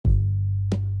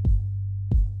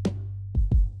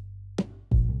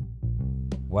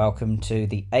welcome to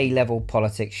the A-Level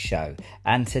Politics Show,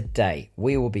 and today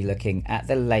we will be looking at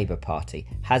the Labour Party.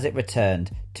 Has it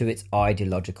returned to its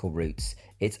ideological roots?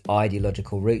 Its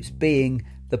ideological roots being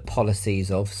the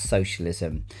policies of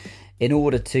socialism. In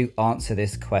order to answer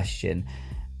this question,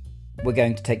 we're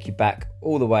going to take you back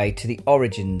all the way to the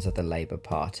origins of the Labour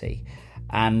Party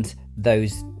and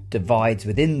those divides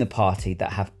within the party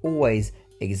that have always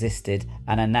existed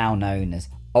and are now known as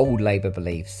old Labour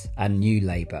beliefs and new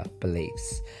Labour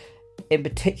beliefs. In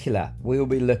particular, we will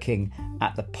be looking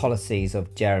at the policies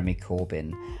of Jeremy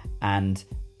Corbyn and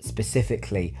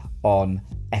specifically on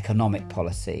economic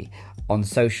policy, on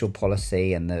social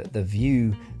policy and the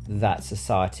view that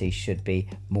society should be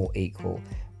more equal.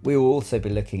 We will also be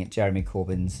looking at Jeremy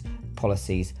Corbyn's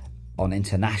policies on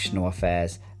international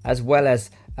affairs, as well as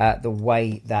the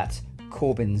way that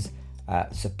Corbyn's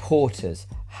supporters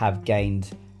have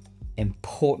gained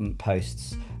important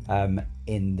posts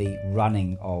in the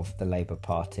running of the Labour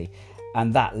Party.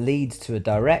 And that leads to a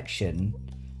direction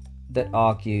that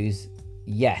argues,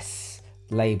 yes,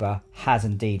 Labour has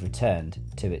indeed returned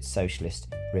to its socialist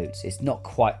roots. It's not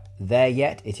quite there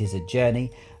yet, it is a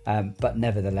journey, but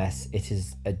nevertheless it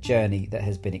is a journey that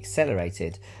has been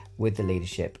accelerated with the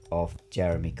leadership of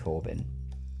Jeremy Corbyn.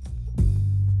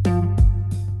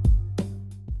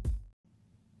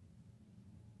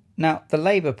 Now, the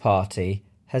Labour Party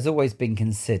has always been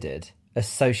considered a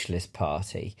socialist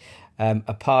party,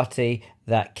 a party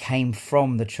that came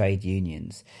from the trade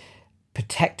unions.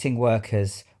 Protecting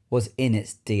workers was in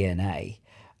its DNA,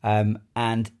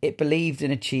 and it believed in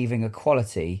achieving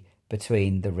equality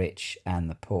between the rich and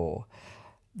the poor.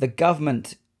 The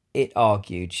government, it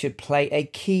argued, should play a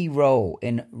key role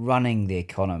in running the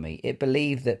economy. It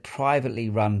believed that privately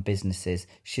run businesses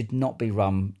should not be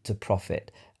run to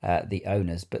profit the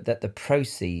owners, but that the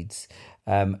proceeds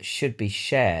should be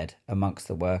shared amongst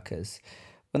the workers.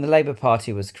 When the Labour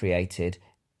Party was created,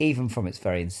 even from its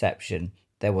very inception,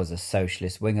 there was a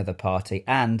socialist wing of the party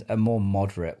and a more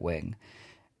moderate wing.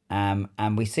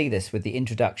 And we see this with the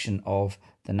introduction of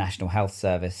the National Health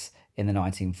Service in the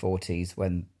 1940s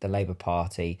when the Labour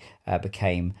Party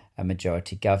became a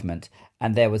majority government.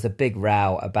 And there was a big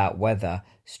row about whether,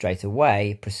 straight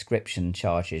away, prescription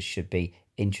charges should be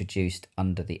introduced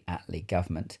under the Attlee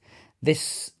government.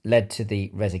 This led to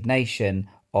the resignation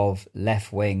of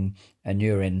left-wing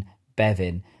Aneurin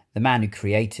Bevan, the man who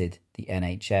created the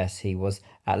NHS. He was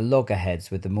at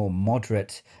loggerheads with the more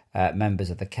moderate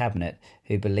members of the cabinet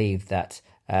who believed that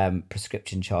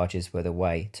prescription charges were the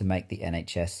way to make the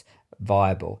NHS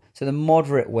viable. So the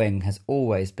moderate wing has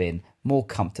always been more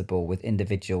comfortable with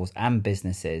individuals and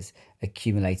businesses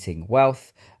accumulating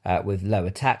wealth with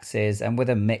lower taxes and with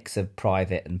a mix of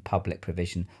private and public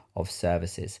provision of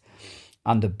services.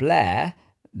 Under Blair,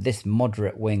 this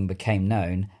moderate wing became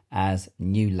known as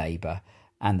New Labour,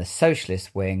 and the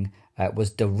socialist wing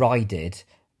was derided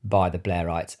by the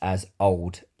Blairites as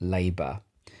Old Labour.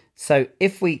 So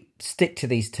if we stick to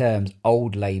these terms,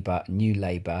 Old Labour, New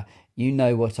Labour, you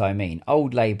know what I mean.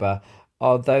 Old Labour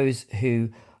are those who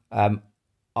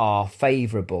are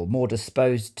favourable, more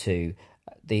disposed to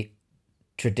the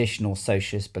traditional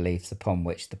socialist beliefs upon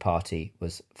which the party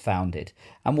was founded.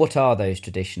 And what are those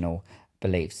traditional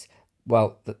beliefs?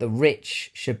 Well, that the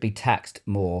rich should be taxed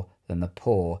more than the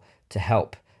poor to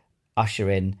help usher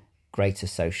in greater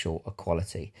social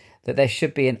equality, that there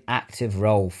should be an active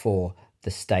role for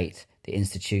the state, the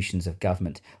institutions of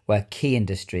government, where key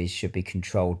industries should be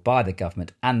controlled by the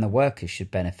government and the workers should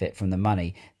benefit from the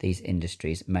money these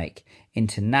industries make.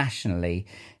 Internationally,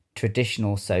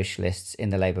 traditional socialists in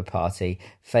the Labour Party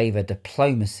favour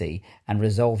diplomacy and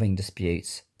resolving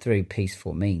disputes through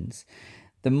peaceful means.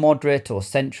 The moderate or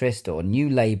centrist or New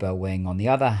Labour wing, on the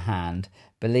other hand,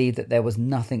 believed that there was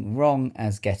nothing wrong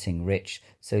as getting rich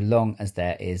so long as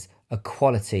there is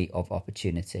equality of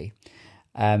opportunity.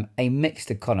 A mixed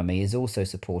economy is also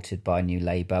supported by New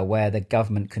Labour, where the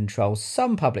government controls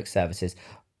some public services,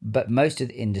 but most of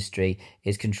the industry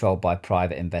is controlled by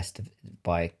private investors.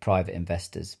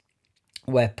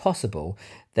 Where possible,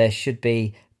 there should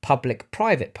be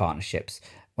public-private partnerships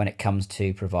when it comes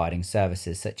to providing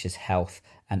services such as health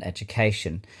and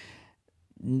education.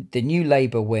 The New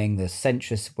Labour wing, the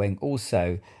centrist wing,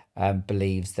 also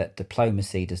believes that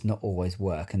diplomacy does not always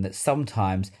work and that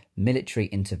sometimes military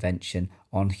intervention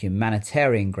on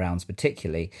humanitarian grounds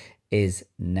particularly is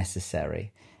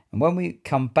necessary. And when we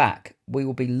come back, we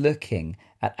will be looking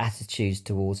at attitudes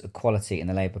towards equality in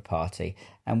the Labour Party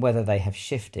and whether they have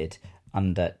shifted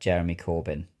under Jeremy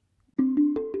Corbyn.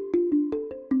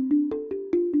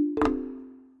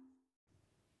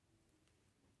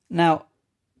 Now,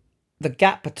 the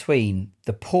gap between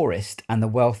the poorest and the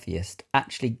wealthiest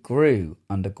actually grew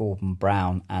under Gordon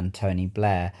Brown and Tony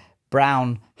Blair.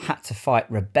 Brown had to fight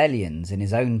rebellions in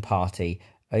his own party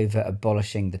over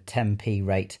abolishing the 10p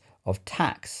rate of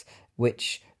tax,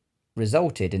 which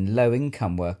resulted in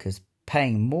low-income workers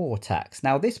paying more tax.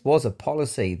 Now, this was a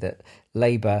policy that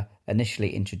Labour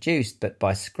initially introduced, but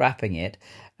by scrapping it,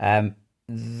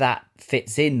 that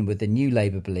fits in with the new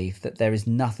Labour belief that there is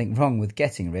nothing wrong with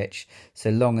getting rich so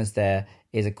long as there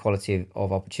is equality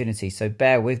of opportunity. So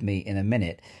bear with me in a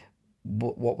minute.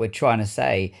 What we're trying to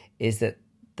say is that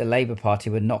the Labour Party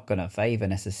were not going to favour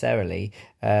necessarily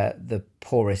the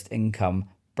poorest income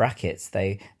brackets.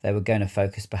 They were going to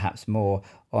focus perhaps more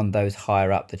on those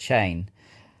higher up the chain.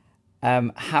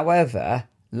 However,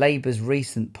 Labour's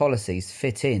recent policies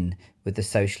fit in with the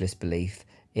socialist belief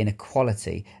in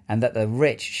equality and that the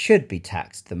rich should be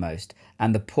taxed the most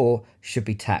and the poor should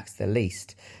be taxed the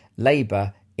least.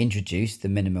 Labour introduced the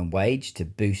minimum wage to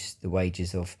boost the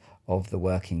wages of the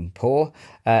working poor.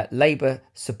 Labour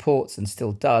supports and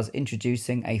still does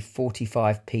introducing a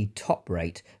 45p top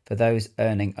rate for those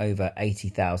earning over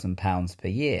 £80,000 per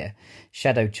year.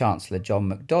 Shadow Chancellor John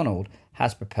McDonnell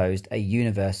has proposed a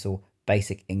universal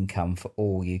basic income for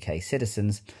all UK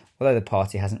citizens. Although the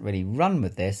party hasn't really run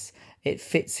with this, it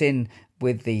fits in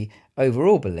with the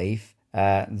overall belief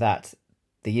that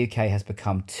the UK has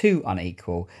become too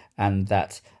unequal and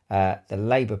that the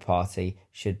Labour Party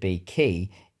should be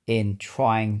key in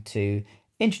trying to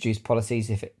introduce policies,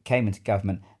 if it came into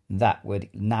government, that would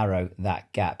narrow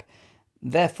that gap.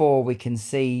 Therefore, we can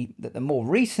see that the more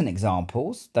recent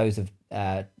examples, those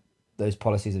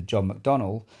policies of John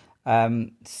McDonnell,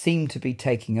 seem to be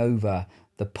taking over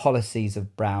the policies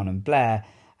of Brown and Blair,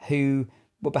 who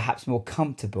were perhaps more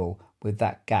comfortable with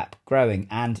that gap growing,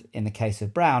 and in the case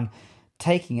of Brown,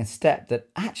 taking a step that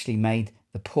actually made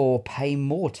the poor pay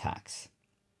more tax.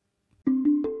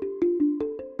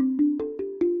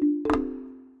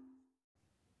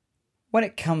 When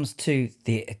it comes to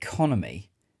the economy,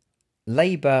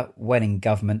 Labour, when in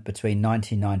government between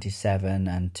 1997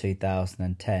 and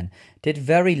 2010, did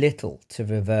very little to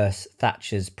reverse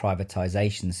Thatcher's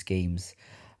privatisation schemes.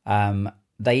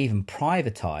 They even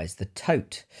privatised the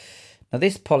tote. Now,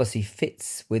 this policy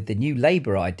fits with the new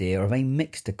Labour idea of a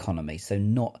mixed economy, so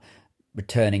not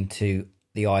returning to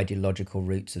the ideological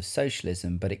roots of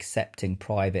socialism, but accepting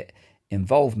private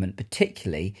involvement,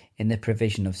 particularly in the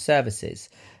provision of services.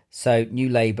 So New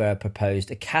Labour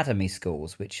proposed academy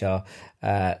schools, which are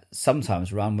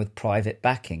sometimes run with private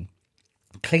backing.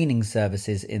 Cleaning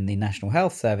services in the National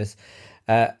Health Service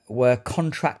were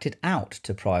contracted out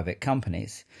to private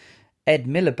companies. Ed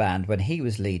Miliband, when he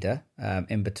was leader,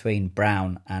 in between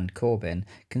Brown and Corbyn,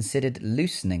 considered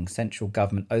loosening central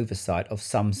government oversight of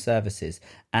some services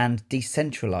and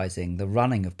decentralising the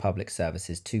running of public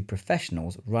services to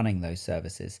professionals running those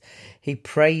services. He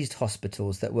praised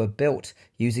hospitals that were built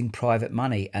using private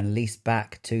money and leased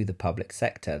back to the public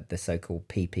sector, the so-called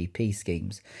PPP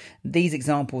schemes. These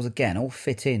examples, again, all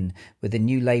fit in with the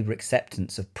New Labour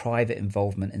acceptance of private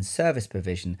involvement in service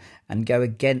provision and go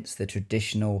against the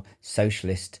traditional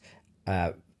socialist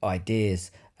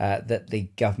ideas that the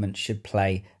government should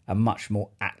play a much more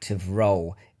active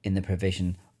role in the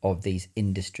provision of these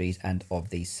industries and of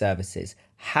these services.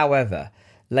 However,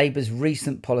 Labour's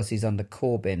recent policies under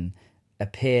Corbyn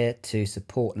appear to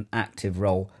support an active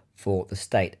role for the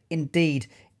state. Indeed,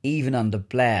 even under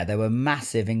Blair, there were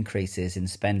massive increases in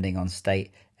spending on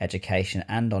state education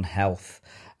and on health.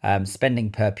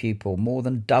 Spending per pupil more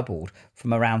than doubled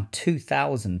from around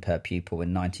 £2,000 per pupil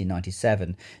in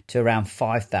 1997 to around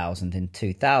 £5,000 in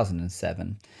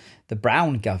 2007. The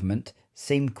Brown government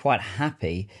seemed quite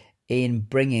happy in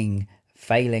bringing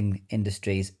failing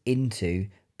industries into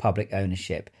public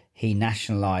ownership. He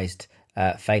nationalised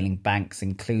failing banks,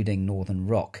 including Northern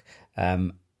Rock,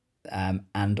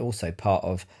 and also part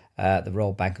of the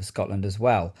Royal Bank of Scotland as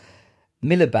well.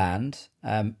 Miliband,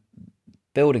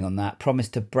 building on that,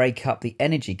 promised to break up the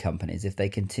energy companies if they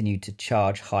continued to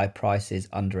charge high prices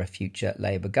under a future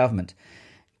Labour government.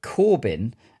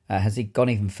 Corbyn has gone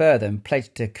even further and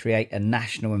pledged to create a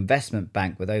national investment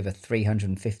bank with over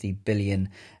 £350 billion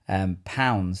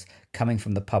coming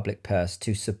from the public purse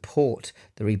to support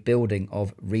the rebuilding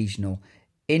of regional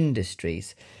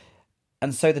industries.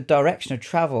 And so the direction of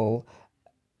travel,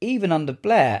 even under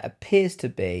Blair, appears to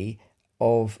be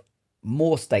of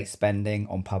more state spending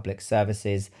on public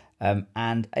services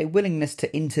and a willingness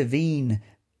to intervene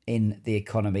in the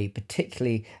economy,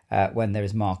 particularly when there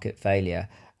is market failure,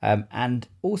 and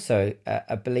also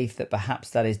a belief that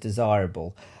perhaps that is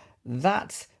desirable.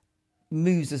 That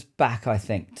moves us back, I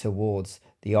think, towards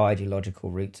the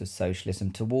ideological roots of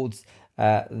socialism, towards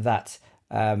that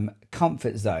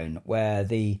comfort zone where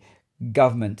the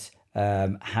government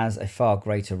has a far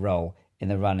greater role in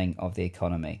the running of the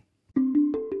economy.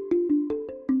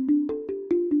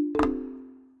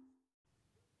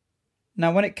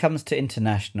 Now, when it comes to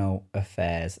international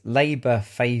affairs, Labour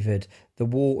favoured the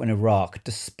war in Iraq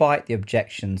despite the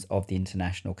objections of the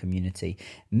international community.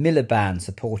 Miliband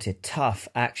supported tough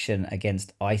action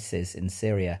against ISIS in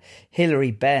Syria.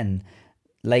 Hilary Benn,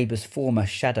 Labour's former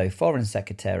shadow foreign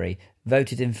secretary,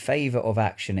 voted in favour of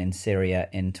action in Syria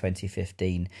in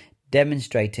 2015,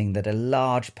 demonstrating that a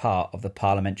large part of the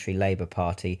Parliamentary Labour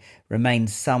Party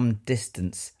remains some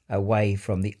distance away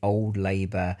from the old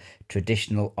Labour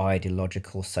traditional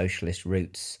ideological socialist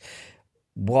roots.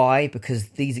 Why? Because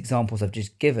these examples I've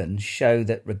just given show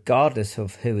that regardless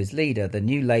of who is leader, the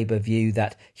new Labour view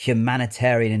that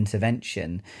humanitarian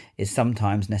intervention is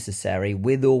sometimes necessary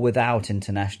with or without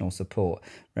international support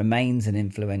remains an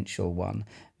influential one.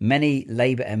 Many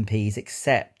Labour MPs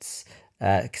accept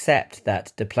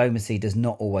that diplomacy does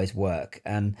not always work,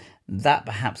 and that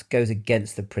perhaps goes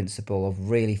against the principle of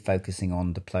really focusing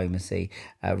on diplomacy,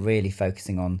 really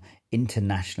focusing on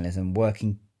internationalism,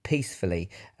 working peacefully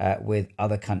with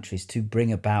other countries to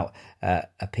bring about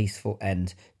a peaceful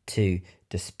end to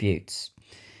disputes.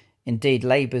 Indeed,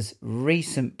 Labour's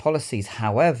recent policies,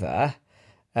 however,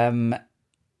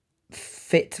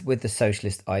 fit with the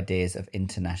socialist ideas of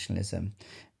internationalism.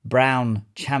 Brown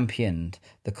championed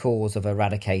the cause of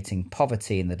eradicating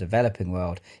poverty in the developing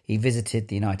world. He visited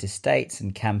the United States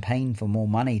and campaigned for more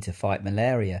money to fight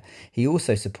malaria. He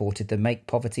also supported the Make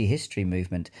Poverty History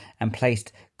movement and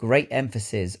placed great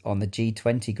emphasis on the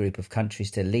G20 group of countries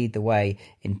to lead the way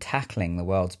in tackling the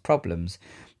world's problems.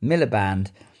 Miliband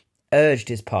urged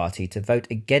his party to vote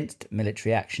against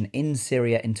military action in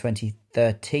Syria in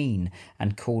 2013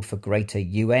 and called for greater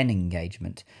UN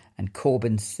engagement. And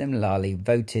Corbyn similarly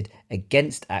voted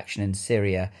against action in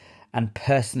Syria and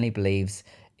personally believes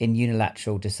in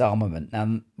unilateral disarmament.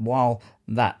 Now, while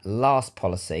that last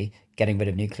policy, getting rid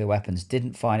of nuclear weapons,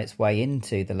 didn't find its way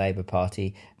into the Labour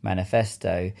Party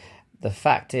manifesto, the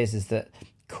fact is that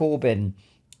Corbyn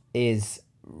is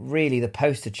really the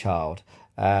poster child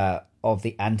of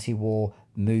the anti-war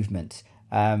movement.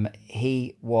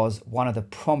 He was one of the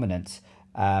prominent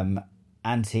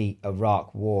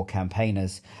anti-Iraq war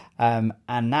campaigners, and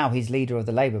now he's leader of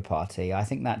the Labour Party. I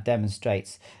think that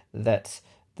demonstrates that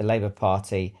the Labour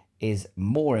Party is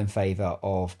more in favour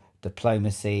of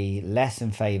diplomacy, less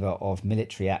in favour of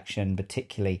military action,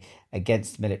 particularly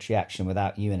against military action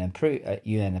without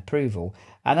UN approval.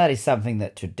 And that is something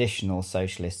that traditional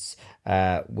socialists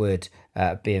would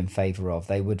be in favour of.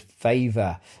 They would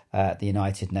favour the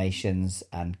United Nations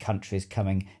and countries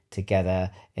coming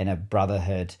together in a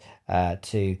brotherhood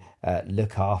to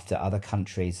look after other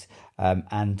countries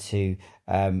and to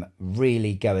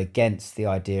really go against the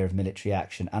idea of military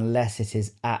action unless it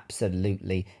is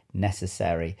absolutely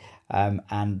necessary.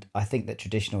 And I think that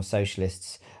traditional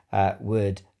socialists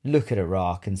would look at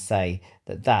Iraq and say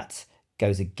that that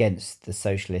goes against the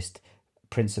socialist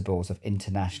principles of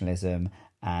internationalism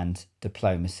and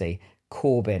diplomacy.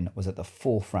 Corbyn was at the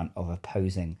forefront of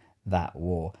opposing that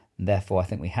war. And therefore, I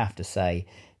think we have to say,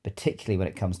 particularly when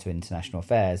it comes to international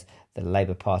affairs, the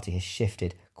Labour Party has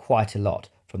shifted quite a lot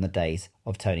from the days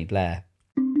of Tony Blair.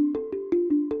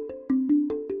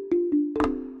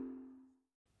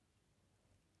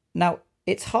 Now,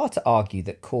 it's hard to argue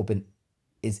that Corbyn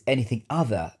is anything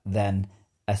other than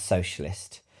a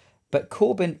socialist. But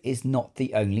Corbyn is not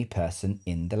the only person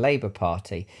in the Labour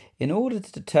Party. In order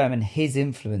to determine his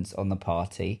influence on the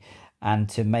party and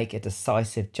to make a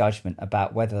decisive judgment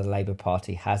about whether the Labour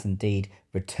Party has indeed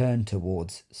returned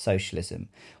towards socialism,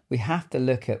 we have to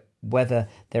look at whether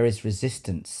there is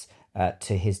resistance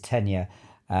to his tenure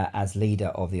as leader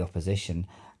of the opposition.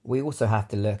 We also have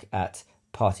to look at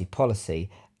party policy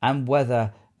and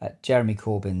whether Jeremy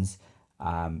Corbyn's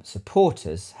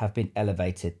supporters have been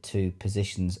elevated to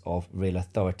positions of real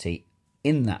authority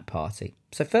in that party.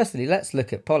 So firstly, let's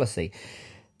look at policy.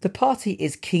 The party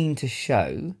is keen to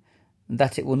show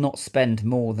that it will not spend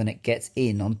more than it gets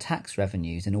in on tax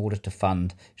revenues in order to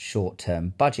fund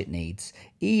short-term budget needs.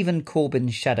 Even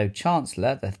Corbyn's shadow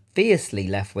chancellor, the fiercely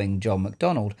left-wing John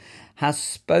McDonnell, has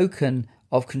spoken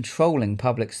of controlling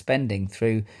public spending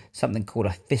through something called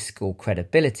a fiscal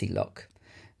credibility lock.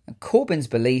 Corbyn's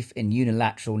belief in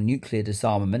unilateral nuclear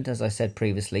disarmament, as I said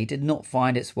previously, did not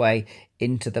find its way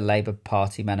into the Labour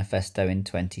Party manifesto in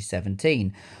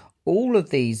 2017. All of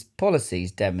these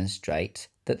policies demonstrate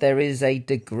that there is a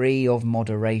degree of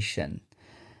moderation.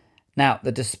 Now,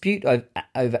 the dispute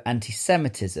over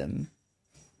anti-Semitism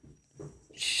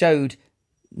showed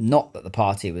not that the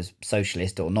party was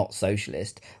socialist or not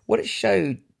socialist. What it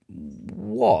showed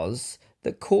was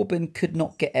that Corbyn could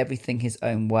not get everything his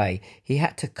own way. He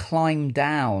had to climb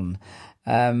down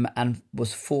and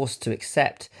was forced to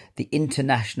accept the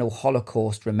International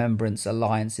Holocaust Remembrance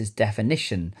Alliance's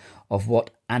definition of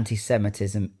what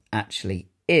anti-Semitism actually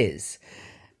is.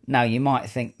 Now, you might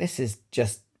think this is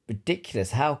just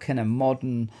ridiculous. How can a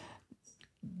modern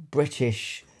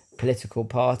British political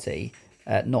party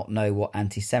not know what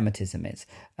anti-Semitism is?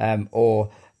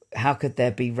 Or how could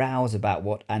there be rows about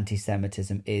what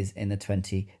anti-Semitism is in the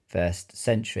 21st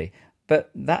century?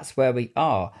 But that's where we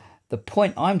are. The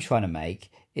point I'm trying to make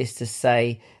is to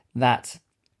say that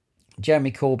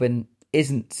Jeremy Corbyn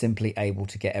isn't simply able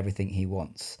to get everything he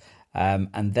wants.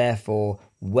 And therefore,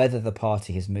 whether the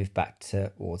party has moved back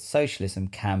towards socialism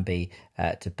can be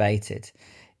debated.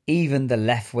 Even the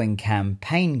left-wing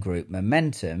campaign group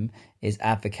Momentum is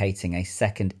advocating a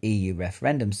second EU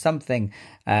referendum, something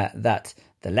that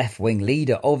the left-wing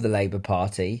leader of the Labour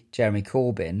Party, Jeremy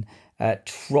Corbyn,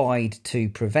 tried to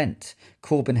prevent.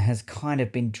 Corbyn has kind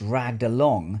of been dragged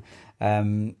along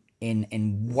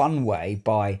in one way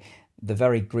by the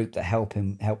very group that helped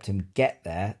him get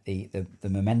there, the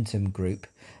Momentum group,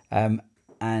 and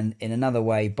in another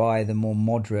way by the more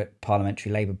moderate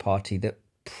Parliamentary Labour Party that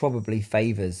probably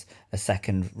favours a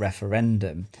second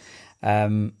referendum.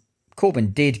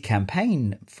 Corbyn did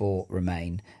campaign for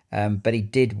Remain, but he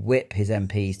did whip his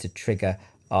MPs to trigger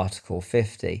Article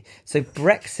 50. So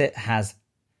Brexit has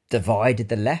divided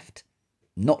the left,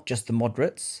 not just the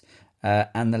moderates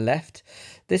and the left.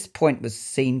 This point was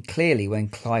seen clearly when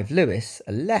Clive Lewis,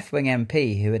 a left-wing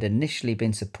MP who had initially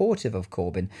been supportive of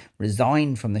Corbyn,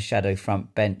 resigned from the shadow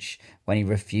front bench when he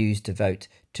refused to vote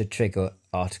to trigger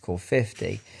Article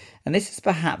 50. And this is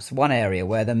perhaps one area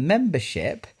where the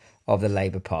membership of the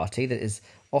Labour Party, that is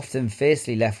often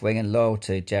fiercely left-wing and loyal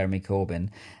to Jeremy Corbyn,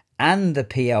 and the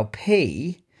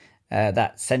PLP,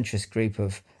 that centrist group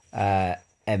of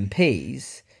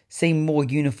MPs, seem more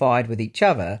unified with each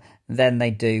other than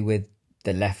they do with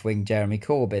the left-wing Jeremy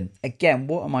Corbyn. Again,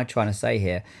 what am I trying to say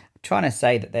here? I'm trying to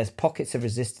say that there's pockets of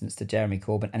resistance to Jeremy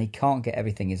Corbyn and he can't get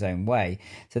everything his own way.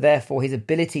 So therefore, his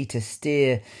ability to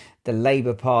steer the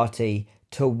Labour Party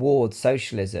towards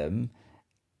socialism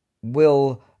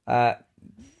will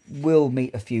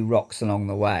meet a few rocks along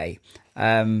the way.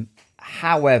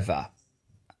 However,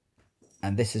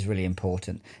 and this is really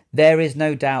important, there is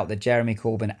no doubt that Jeremy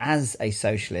Corbyn, as a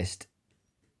socialist,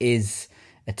 is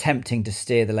attempting to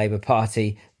steer the Labour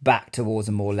Party back towards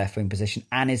a more left-wing position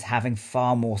and is having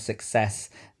far more success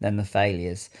than the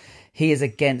failures. He is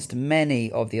against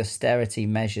many of the austerity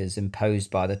measures imposed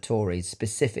by the Tories,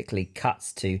 specifically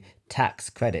cuts to tax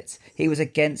credits. He was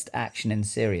against action in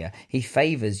Syria. He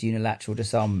favours unilateral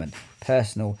disarmament.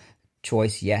 Personal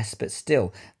choice, yes, but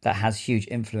still that has huge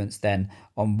influence then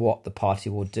on what the party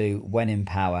will do when in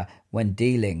power, when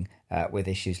dealing with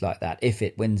issues like that, if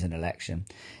it wins an election.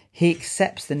 He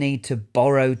accepts the need to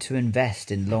borrow to invest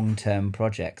in long-term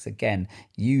projects, again,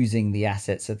 using the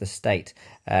assets of the state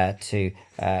to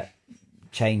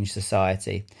change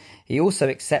society. He also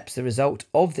accepts the result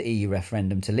of the EU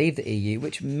referendum to leave the EU,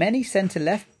 which many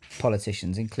centre-left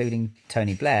politicians, including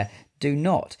Tony Blair, do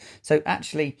not. So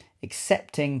actually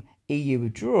accepting EU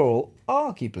withdrawal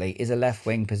arguably is a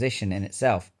left-wing position in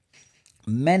itself.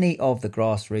 Many of the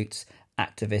grassroots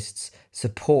activists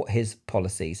support his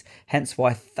policies, hence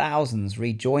why thousands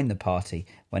rejoined the party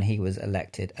when he was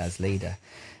elected as leader.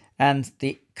 And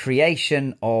the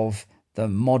creation of the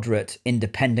moderate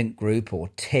independent group, or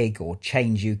TIG, or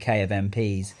Change UK of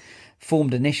MPs,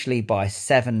 formed initially by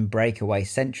 7 breakaway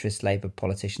centrist Labour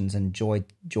politicians and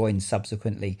joined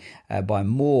subsequently by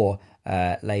more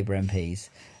Labour MPs,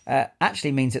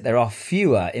 actually means that there are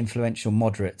fewer influential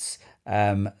moderates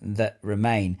that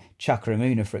remain. Chuck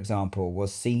Ramuna, for example,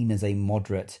 was seen as a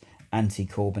moderate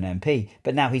anti-Corbyn MP,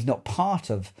 but now he's not part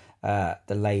of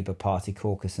the Labour Party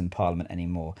caucus in Parliament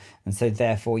anymore. And so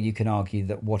therefore you can argue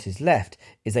that what is left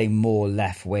is a more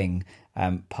left-wing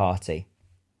party.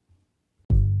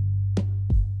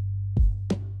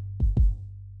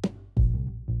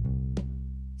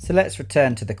 So let's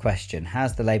return to the question,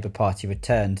 has the Labour Party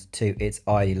returned to its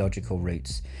ideological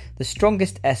roots? The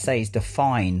strongest essays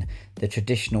define the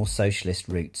traditional socialist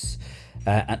roots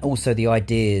and also the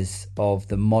ideas of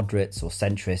the moderates or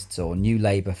centrists or New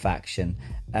Labour faction,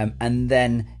 and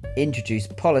then introduce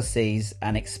policies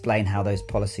and explain how those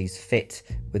policies fit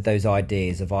with those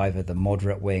ideas of either the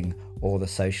moderate wing or the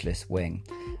socialist wing.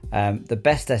 The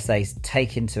best essays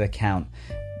take into account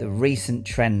the recent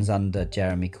trends under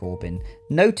Jeremy Corbyn,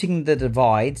 noting the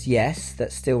divides, yes,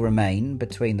 that still remain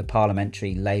between the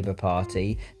parliamentary Labour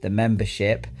Party, the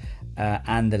membership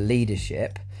and the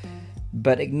leadership,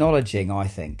 but acknowledging, I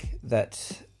think,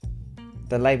 that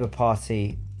the Labour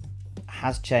Party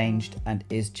has changed and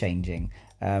is changing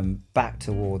back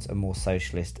towards a more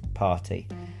socialist party.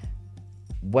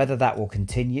 Whether that will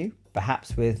continue,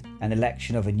 perhaps with an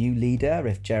election of a new leader,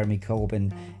 if Jeremy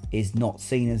Corbyn is not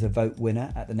seen as a vote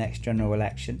winner at the next general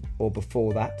election or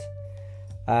before that,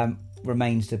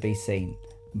 remains to be seen.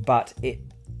 But it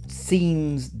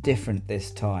seems different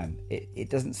this time. It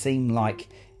doesn't seem like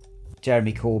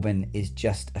Jeremy Corbyn is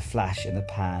just a flash in the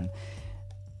pan.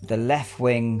 The left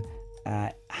wing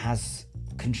has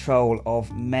control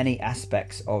of many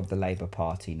aspects of the Labour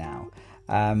Party now.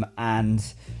 And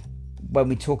when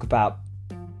we talk about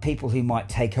people who might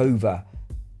take over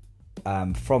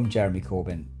from Jeremy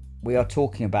Corbyn, we are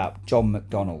talking about John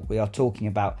McDonnell. We are talking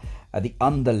about the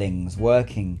underlings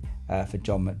working for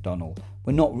John McDonnell.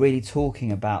 We're not really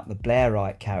talking about the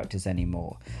Blairite characters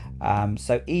anymore.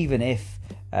 So even if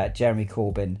Jeremy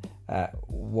Corbyn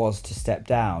was to step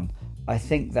down, I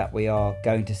think that we are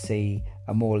going to see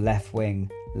a more left-wing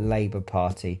Labour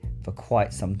Party for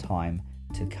quite some time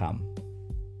to come.